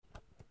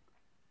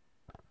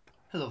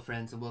Hello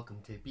friends and welcome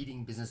to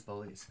Beating Business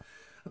Bullies,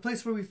 a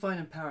place where we find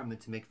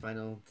empowerment to make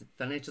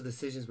financial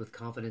decisions with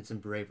confidence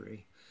and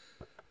bravery.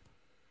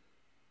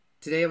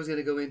 Today I was going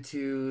to go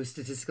into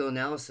statistical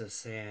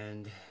analysis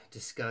and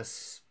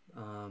discuss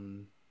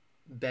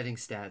betting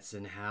stats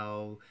and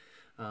how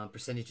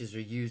percentages are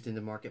used in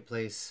the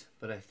marketplace.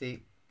 But I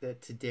think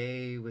that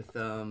today with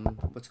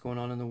what's going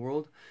on in the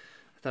world,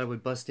 I thought I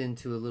would bust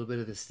into a little bit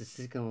of the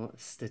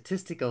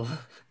statistical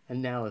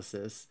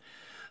analysis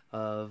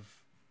of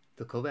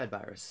the COVID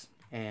virus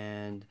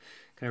and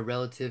kind of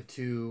relative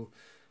to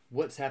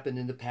what's happened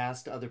in the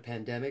past to other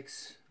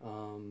pandemics.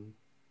 Kind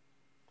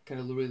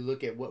of really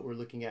look at what we're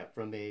looking at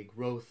from a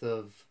growth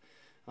of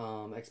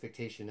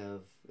expectation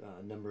of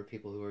number of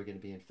people who are going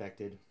to be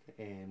infected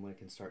and when it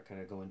can start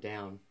kind of going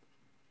down.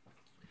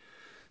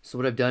 So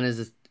what I've done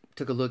is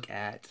took a look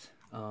at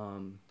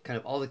kind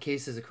of all the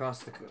cases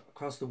across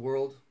the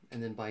world,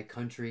 and then by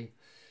country.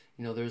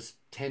 You know, there's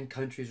 10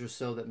 countries or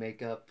so that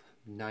make up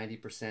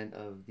 90%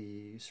 of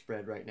the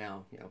spread right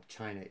now. You know,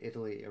 China,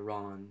 Italy,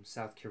 Iran,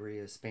 South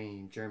Korea,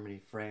 Spain,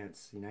 Germany,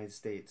 France, United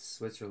States,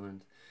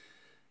 Switzerland,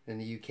 and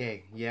the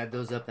UK. You add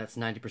those up, that's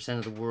 90%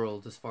 of the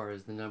world as far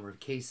as the number of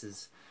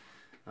cases.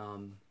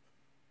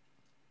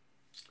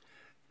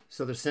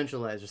 So they're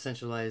centralized. They're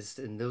centralized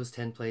in those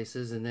 10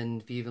 places. And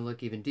then if you even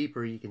look even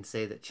deeper, you can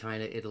say that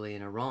China, Italy,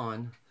 and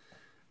Iran,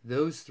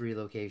 those three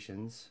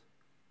locations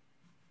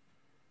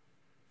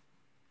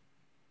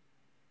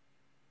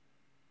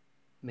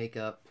make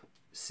up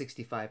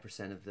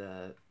 65% of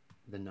the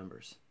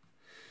numbers.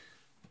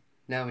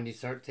 Now, when you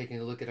start taking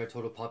a look at our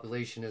total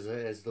population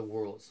as the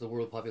world, so the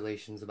world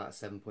population is about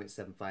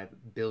 7.75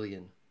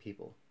 billion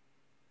people.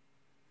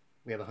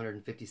 We have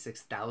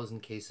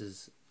 156,000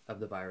 cases of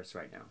the virus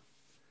right now.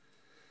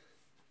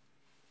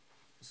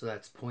 So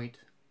that's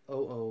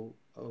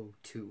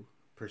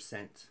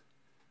 0.0002%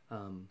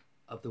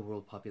 of the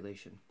world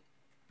population.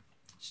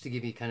 Just to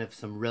give you kind of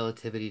some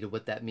relativity to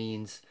what that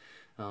means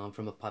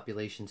from a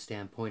population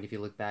standpoint. If you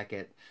look back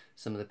at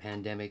some of the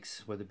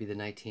pandemics, whether it be the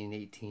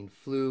 1918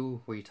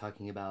 flu, where you're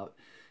talking about,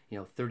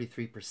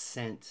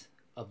 33%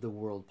 of the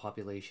world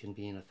population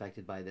being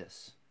affected by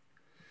this.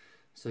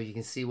 So you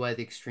can see why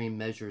the extreme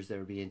measures that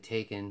are being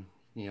taken,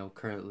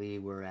 currently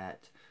we're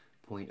at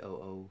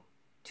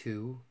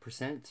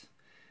 0.002%.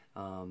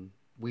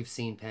 We've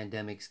seen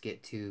pandemics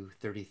get to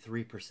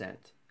 33%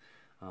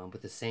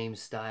 with the same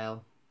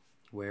style,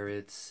 where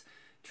it's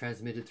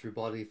transmitted through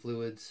bodily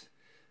fluids.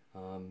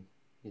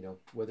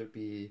 Whether it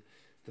be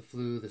the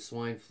flu, the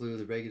swine flu,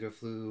 the regular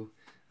flu,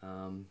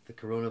 the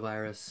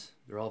coronavirus,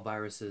 they're all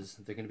viruses.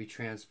 They're going to be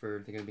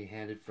transferred. They're going to be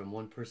handed from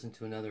one person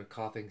to another,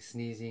 coughing,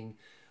 sneezing,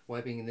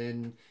 wiping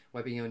on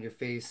your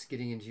face,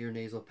 getting into your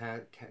nasal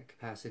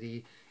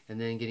capacity, and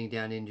then getting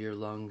down into your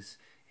lungs,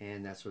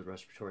 and that's where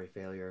respiratory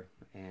failure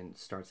and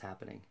starts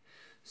happening.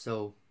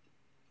 So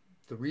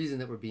the reason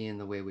that we're being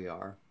the way we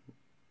are,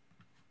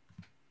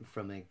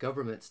 from a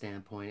government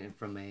standpoint and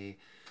from a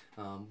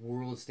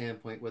world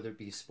standpoint, whether it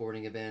be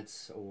sporting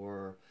events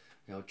or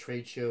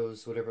trade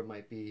shows, whatever it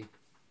might be,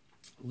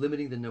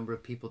 limiting the number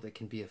of people that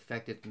can be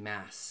affected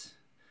mass,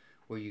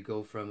 where you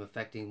go from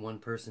affecting one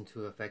person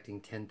to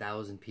affecting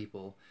 10,000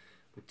 people.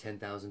 With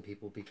 10,000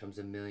 people becomes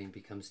a million,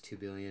 becomes 2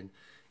 billion.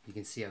 You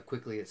can see how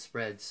quickly it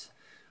spreads.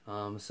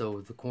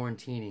 So the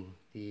quarantining,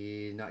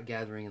 the not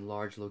gathering in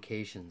large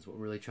locations, what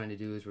we're really trying to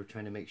do is we're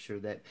trying to make sure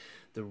that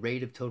the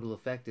rate of total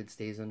affected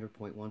stays under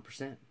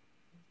 0.1%.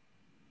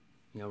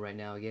 Right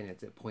now, again,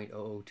 it's at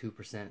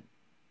 0.002%.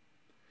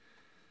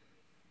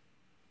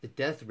 The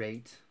death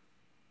rate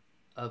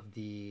of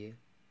the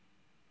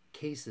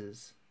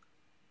cases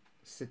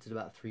sits at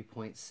about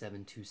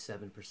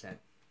 3.727%.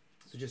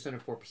 So just under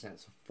 4%.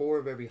 So 4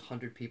 of every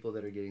 100 people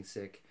that are getting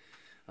sick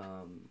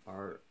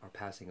are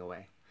passing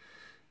away.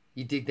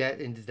 You dig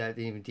that into that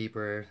even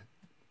deeper,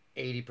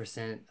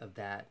 80% of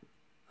that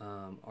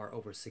are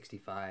over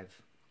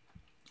 65.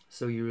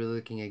 So you're really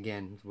looking,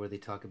 again, where they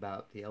talk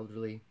about the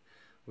elderly,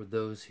 or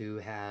those who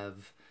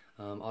have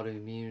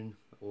autoimmune,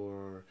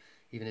 or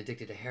even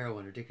addicted to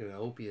heroin, or addicted to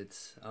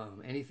opiates,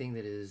 anything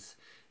that is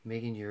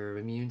making your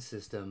immune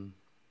system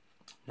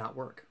not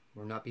work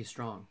or not be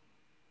strong.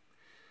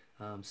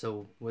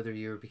 So whether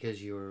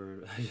because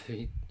you're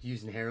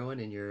using heroin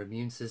and your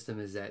immune system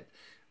is at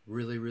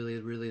really, really,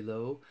 really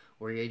low,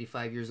 or you're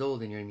 85 years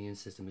old and your immune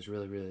system is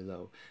really, really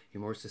low,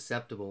 you're more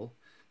susceptible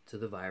to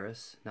the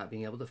virus, not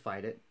being able to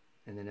fight it.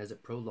 And then as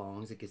it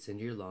prolongs, it gets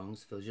into your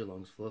lungs, fills your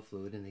lungs full of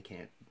fluid, and you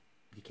can't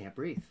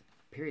breathe,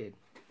 period.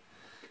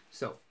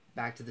 So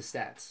back to the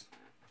stats.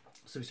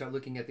 So we start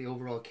looking at the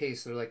overall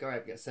case. They're like, all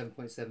right, we got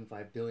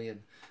 7.75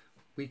 billion.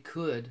 We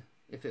could,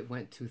 if it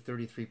went to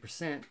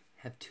 33%,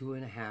 have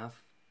 2.5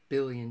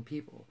 billion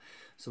people.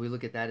 So we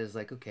look at that as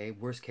like, okay,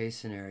 worst case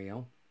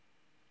scenario.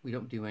 We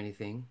don't do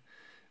anything.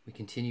 We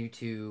continue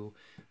to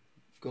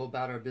go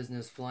about our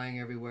business, flying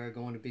everywhere,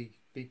 going to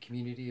big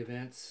community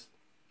events,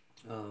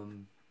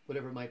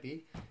 whatever it might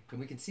be, and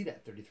we can see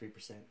that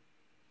 33%.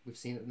 We've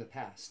seen it in the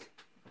past.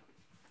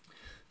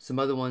 Some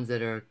other ones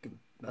that are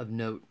of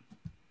note.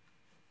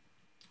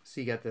 So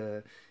you got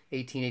the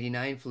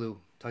 1889 flu,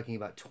 talking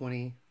about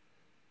 20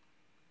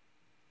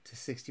 to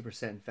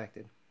 60%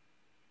 infected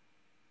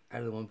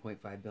out of the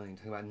 1.5 billion.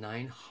 Talking about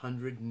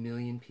 900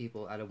 million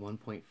people out of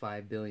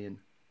 1.5 billion.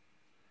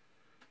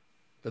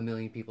 The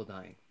million people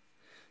dying.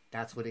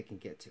 That's what it can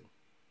get to.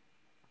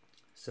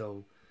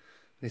 So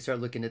they start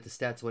looking at the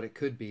stats, what it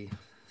could be.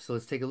 So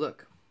let's take a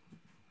look.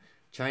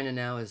 China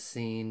now is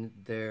seeing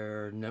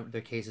their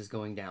cases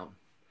going down.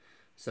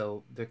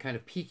 So they're kind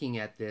of peaking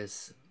at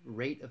this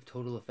rate of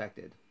total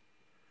affected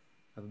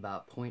of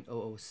about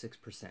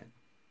 0.006%.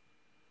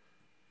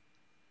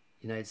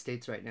 United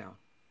States right now,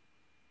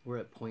 we're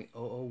at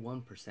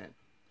 0.001%.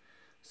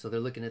 So they're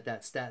looking at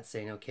that stat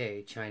saying,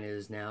 okay, China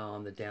is now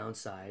on the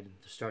downside.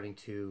 They're starting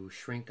to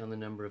shrink on the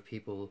number of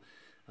people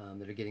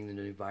that are getting the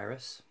new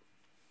virus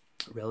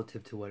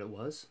relative to what it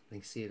was. They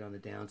can see it on the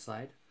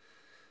downside.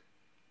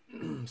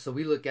 So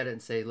we look at it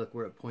and say, look,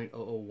 we're at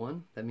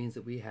 0.001. That means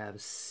that we have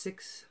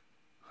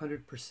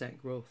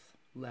 600% growth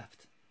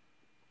left.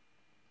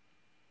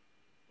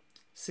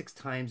 6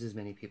 times as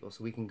many people.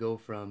 So we can go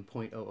from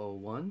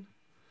 0.001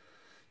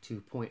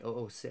 to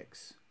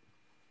 0.006.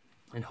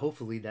 And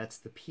hopefully that's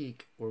the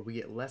peak, or we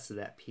get less of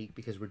that peak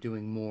because we're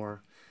doing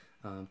more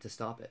to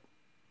stop it.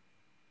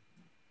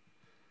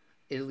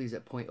 Italy's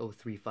at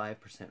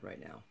 0.035% right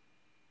now.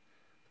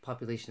 The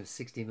population of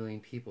 60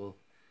 million people,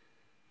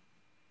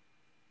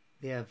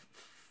 they have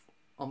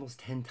almost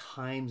 10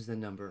 times the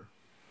number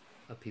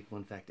of people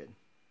infected.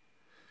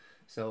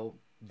 So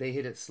they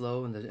hit it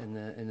slow in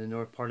the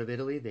north part of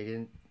Italy.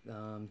 They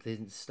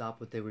didn't stop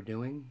what they were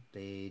doing.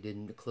 They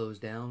didn't close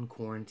down,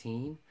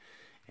 quarantine,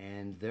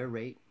 and their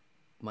rate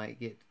might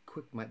be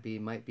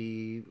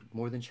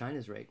more than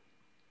China's rate.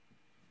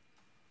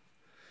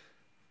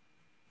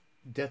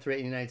 Death rate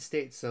in the United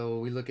States. So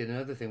we look at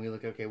another thing. We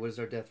look, okay, what is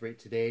our death rate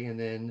today? And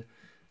then,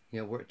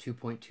 we're at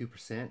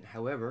 2.2%.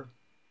 However,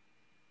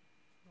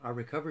 our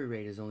recovery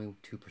rate is only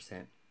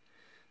 2%.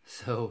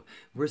 So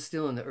we're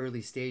still in the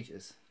early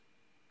stages.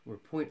 We're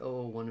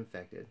 0.001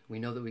 infected. We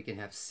know that we can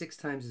have 6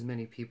 times as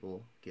many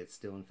people get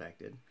still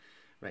infected.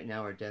 Right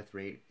now our death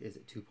rate is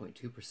at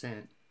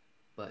 2.2%,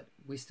 but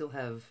we still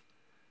have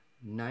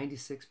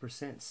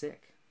 96%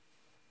 sick.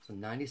 So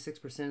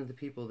 96% of the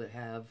people that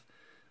have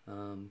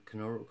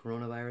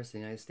coronavirus in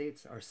the United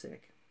States are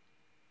sick.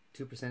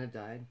 2% have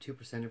died,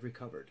 2% have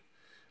recovered.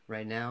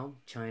 Right now,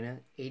 China,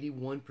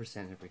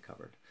 81% have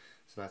recovered.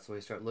 So that's why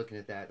we start looking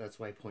at that. That's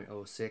why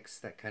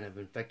 0.06, that kind of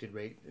infected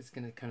rate, is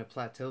going to kind of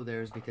plateau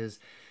there, is because,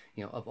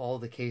 of all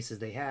the cases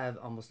they have,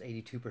 almost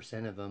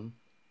 82% of them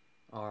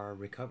are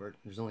recovered.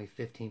 There's only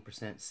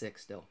 15% sick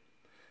still.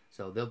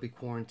 So they'll be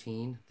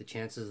quarantined. The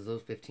chances of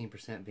those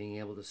 15% being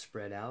able to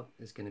spread out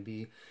is going to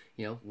be,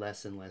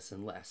 less and less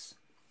and less.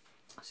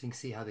 So you can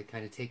see how they've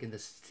kind of taken the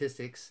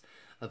statistics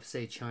of,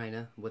 say,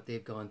 China, what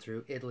they've gone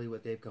through, Italy,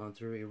 what they've gone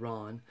through,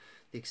 Iran,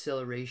 the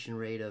acceleration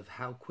rate of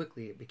how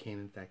quickly it became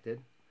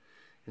infected,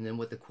 and then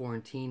what the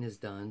quarantine has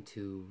done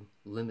to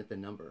limit the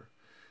number.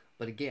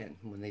 But again,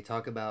 when they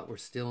talk about we're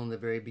still in the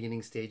very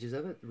beginning stages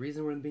of it, the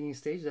reason we're in the beginning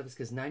stages of it is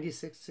because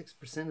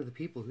 96% of the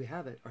people who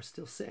have it are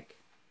still sick.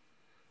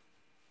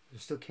 They're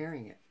still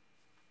carrying it.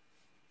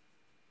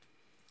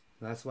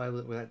 That's why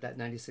we're at that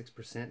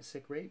 96%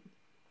 sick rate.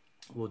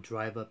 We'll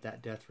drive up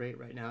that death rate.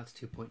 Right now it's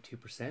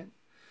 2.2%.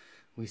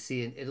 We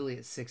see in Italy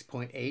at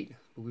 6.8,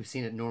 but we've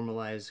seen it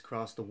normalize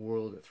across the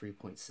world at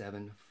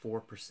 3.7,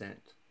 4%.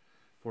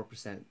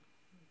 4%.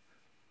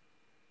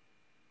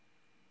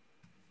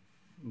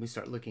 We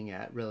start looking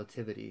at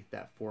relativity,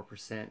 that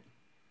 4%.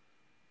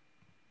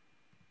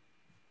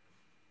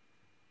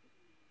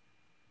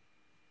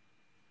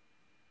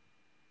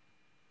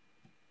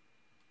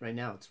 Right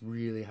now it's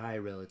really high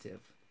relative.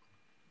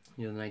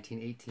 The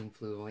 1918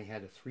 flu only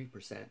had a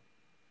 3%.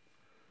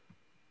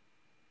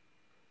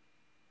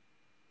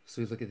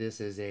 So we look at this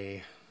as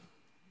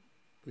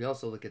we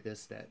also look at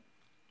this that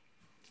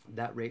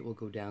rate will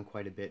go down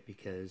quite a bit,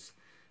 because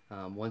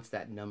once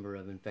that number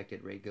of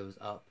infected rate goes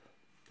up,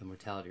 the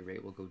mortality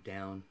rate will go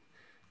down,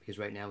 because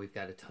right now we've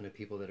got a ton of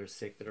people that are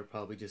sick that are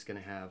probably just going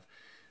to have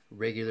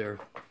regular,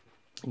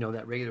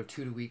 that regular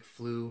 2-week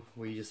flu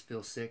where you just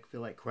feel sick,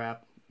 feel like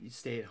crap. You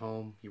stay at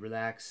home, you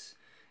relax,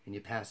 and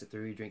you pass it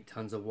through. You drink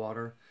tons of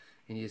water,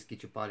 and you just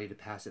get your body to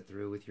pass it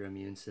through with your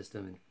immune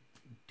system and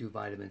do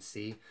vitamin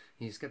C. And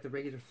you just got the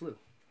regular flu.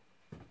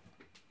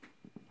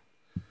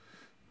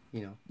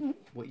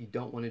 What you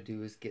don't want to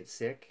do is get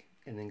sick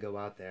and then go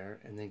out there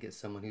and then get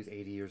someone who's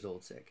 80 years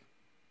old sick.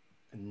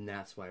 And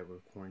that's why we're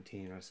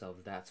quarantining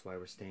ourselves. That's why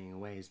we're staying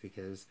away, is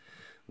because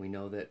we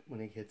know that when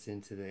it gets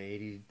into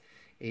the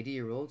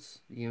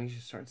 80-year-olds, you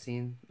should start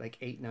seeing like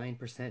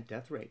 8-9%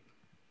 death rate.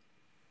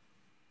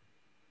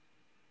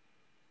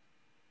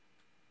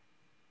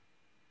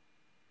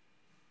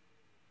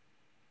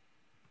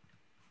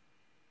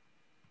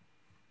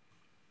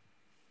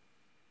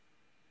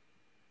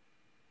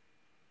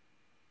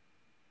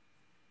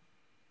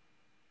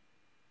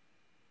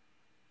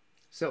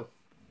 So,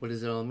 what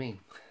does it all mean?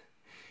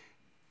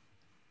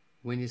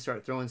 When you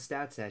start throwing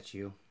stats at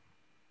you,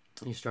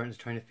 you're starting to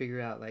trying to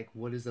figure out, like,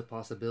 what is the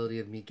possibility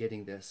of me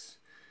getting this?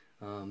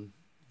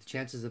 The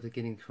chances of it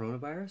getting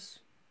coronavirus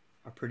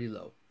are pretty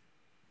low.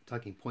 I'm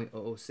talking 0.006.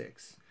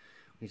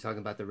 When you're talking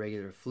about the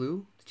regular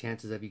flu, the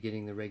chances of you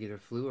getting the regular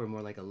flu are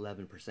more like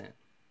 11%.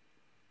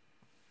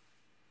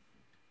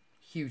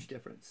 Huge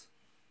difference.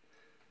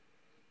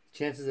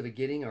 Chances of it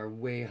getting are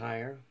way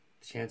higher.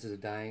 The chances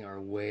of dying are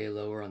way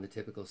lower on the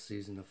typical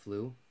seasonal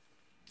flu.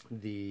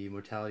 The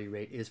mortality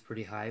rate is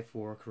pretty high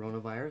for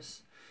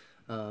coronavirus.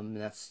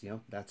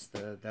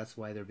 That's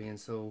why they're being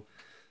so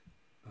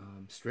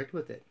strict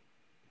with it.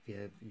 If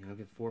you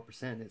have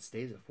 4%, it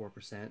stays at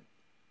 4%,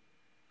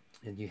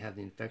 and you have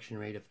the infection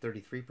rate of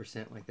 33%,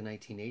 like the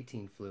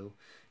 1918 flu,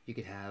 you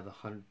could have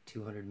 100,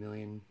 200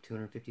 million,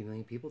 250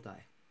 million people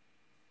die,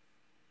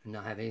 and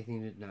not have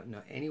anything,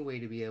 not any way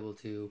to be able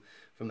to,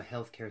 from a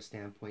healthcare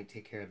standpoint,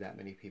 take care of that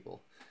many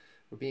people.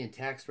 We're being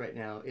taxed right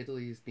now.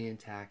 Italy is being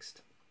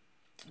taxed.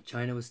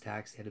 China was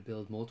taxed. They had to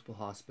build multiple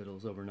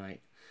hospitals overnight.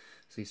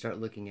 So you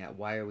start looking at,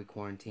 why are we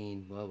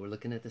quarantined? Well, we're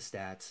looking at the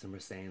stats and we're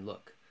saying,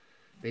 look,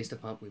 based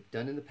upon what we've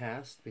done in the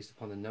past, based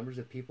upon the numbers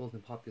of people in the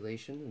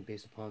population, and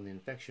based upon the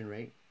infection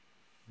rate,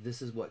 this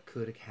is what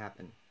could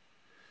happen.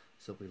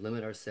 So if we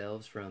limit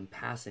ourselves from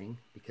passing,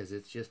 because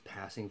it's just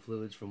passing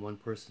fluids from one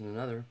person to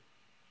another,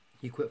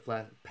 you quit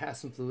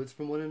passing fluids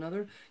from one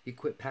another, you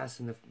quit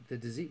passing the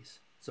disease.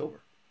 It's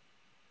over.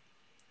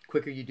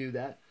 Quicker you do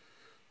that,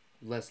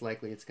 less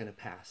likely it's going to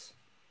pass.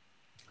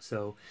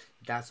 So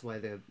that's why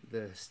the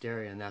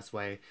hysteria, and that's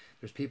why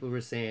there's people who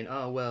are saying,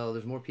 oh, well,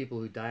 there's more people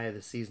who die of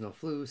the seasonal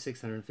flu.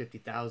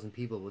 650,000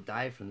 people will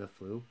die from the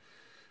flu.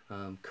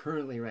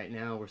 Currently, right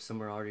now, we're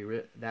somewhere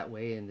already that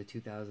way in the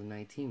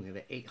 2019. We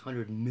have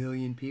 800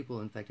 million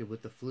people infected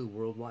with the flu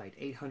worldwide.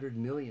 800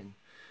 million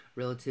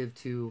relative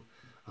to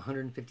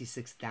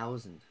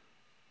 156,000.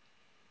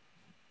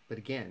 But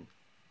again,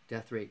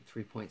 death rate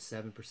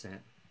 3.7%.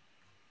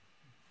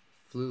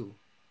 Flu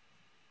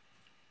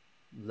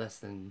less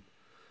than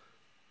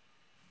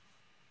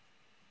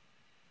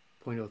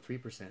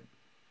 0.03%.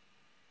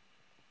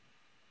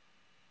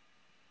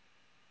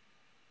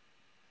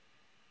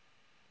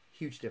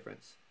 Huge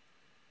difference.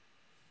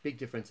 Big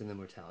difference in the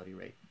mortality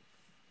rate.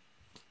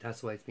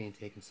 That's why it's being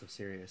taken so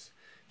serious.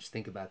 Just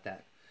think about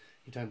that.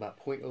 You're talking about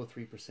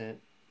 0.03%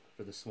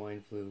 for the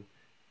swine flu,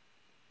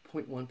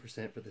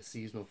 0.1% for the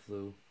seasonal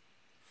flu,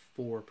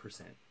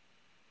 4%. It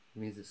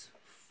means it's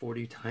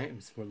 40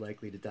 times more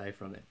likely to die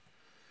from it,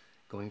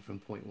 going from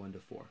 0.1 to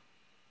 4.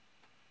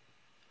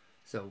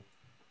 So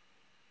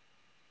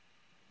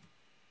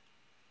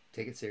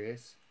take it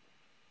serious.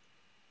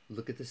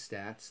 Look at the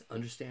stats.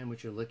 Understand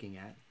what you're looking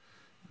at.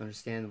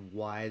 Understand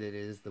why that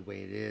is the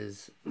way it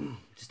is.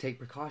 Just take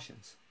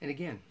precautions. And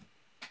again,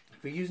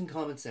 if we're using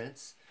common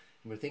sense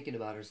and we're thinking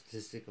about our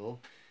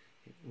statistical,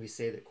 we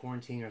say that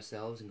quarantining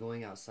ourselves and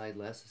going outside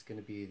less is going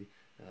to be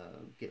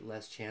get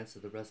less chance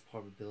of the rest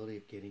probability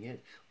of getting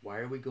it. Why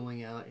are we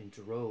going out in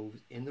droves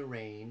in the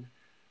rain?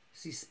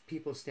 You see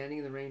people standing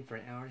in the rain for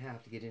an hour and a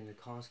half to get into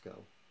Costco.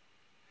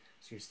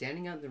 So you're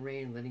standing out in the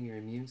rain, letting your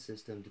immune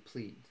system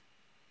deplete,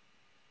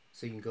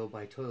 so you can go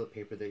buy toilet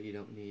paper that you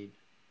don't need.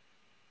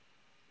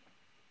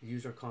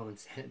 Use our common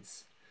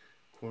sense.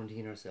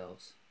 Quarantine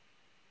ourselves.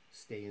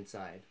 Stay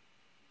inside.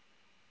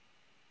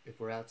 If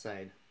we're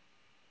outside,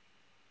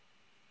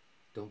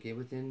 don't get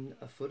within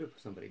a foot of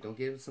somebody. Don't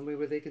get with somebody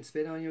where they can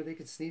spit on you or they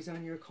can sneeze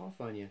on you or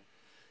cough on you.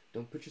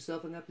 Don't put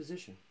yourself in that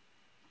position.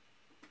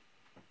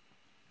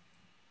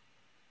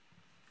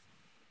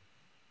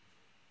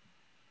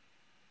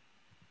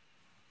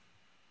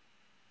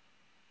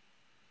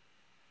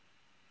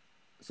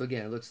 So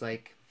again, it looks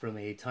like from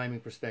a timing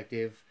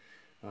perspective,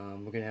 we're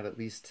going to have at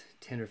least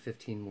 10 or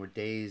 15 more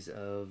days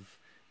of,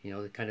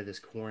 kind of this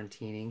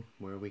quarantining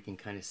where we can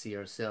kind of see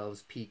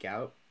ourselves peak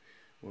out,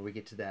 where we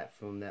get to that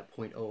from that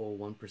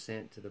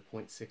 0.001% to the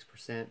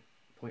 0.6%,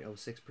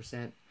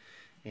 0.06%.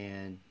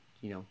 And,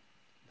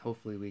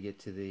 hopefully we get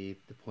to the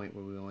point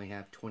where we only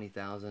have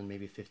 20,000,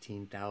 maybe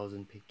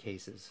 15,000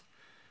 cases,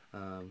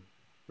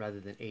 rather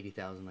than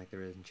 80,000 like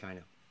there is in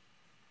China.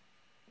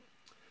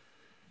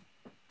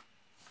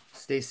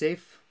 Stay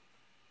safe.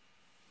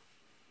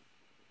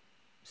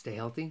 Stay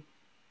healthy.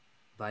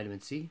 Vitamin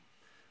C.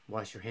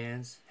 Wash your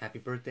hands. Happy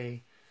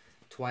birthday.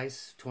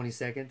 Twice, 20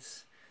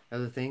 seconds.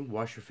 Another thing,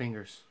 wash your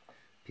fingers.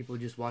 People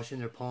just washing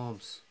their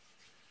palms.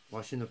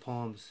 Washing their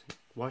palms.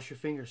 Wash your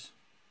fingers.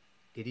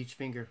 Get each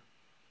finger.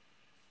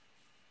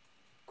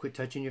 Quit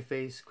touching your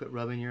face. Quit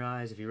rubbing your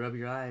eyes. If you rub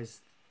your eyes,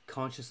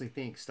 consciously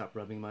think, stop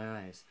rubbing my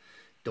eyes.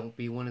 Don't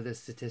be one of the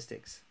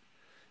statistics.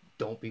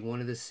 Don't be one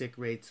of the sick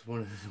rates,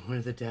 one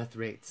of the death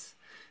rates.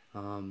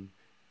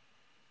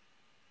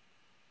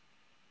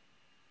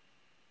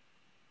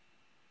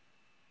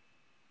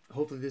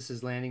 Hopefully this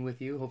is landing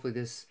with you. Hopefully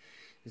this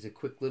is a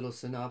quick little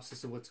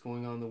synopsis of what's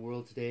going on in the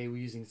world today. We're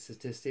using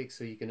statistics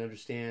so you can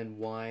understand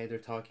why they're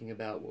talking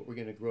about what we're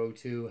going to grow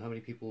to, how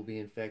many people will be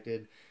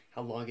infected,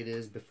 how long it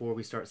is before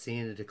we start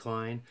seeing a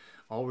decline.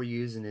 All we're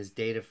using is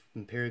data,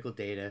 empirical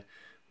data.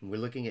 And we're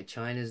looking at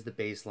China as the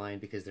baseline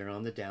because they're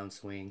on the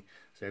downswing.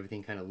 So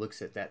everything kind of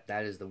looks at that.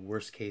 That is the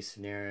worst case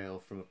scenario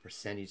from a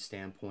percentage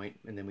standpoint.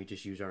 And then we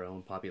just use our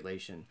own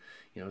population.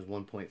 You know, there's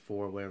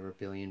 1.4 whatever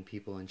billion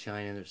people in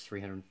China. There's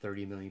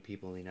 330 million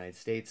people in the United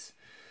States.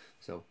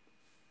 So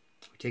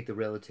we take the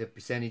relative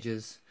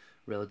percentages,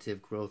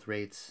 relative growth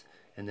rates,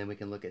 and then we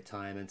can look at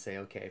time and say,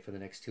 okay, for the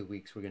next 2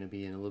 weeks, we're going to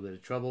be in a little bit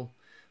of trouble.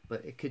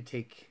 But it could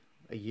take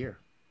a year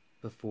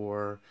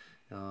before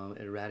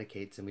it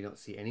eradicates and we don't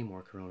see any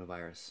more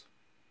coronavirus.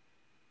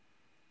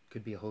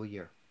 Could be a whole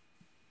year.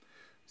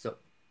 So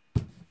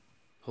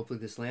hopefully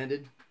this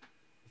landed.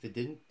 If it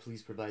didn't,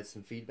 please provide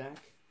some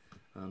feedback.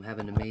 Have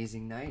an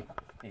amazing night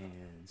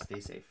and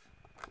stay safe.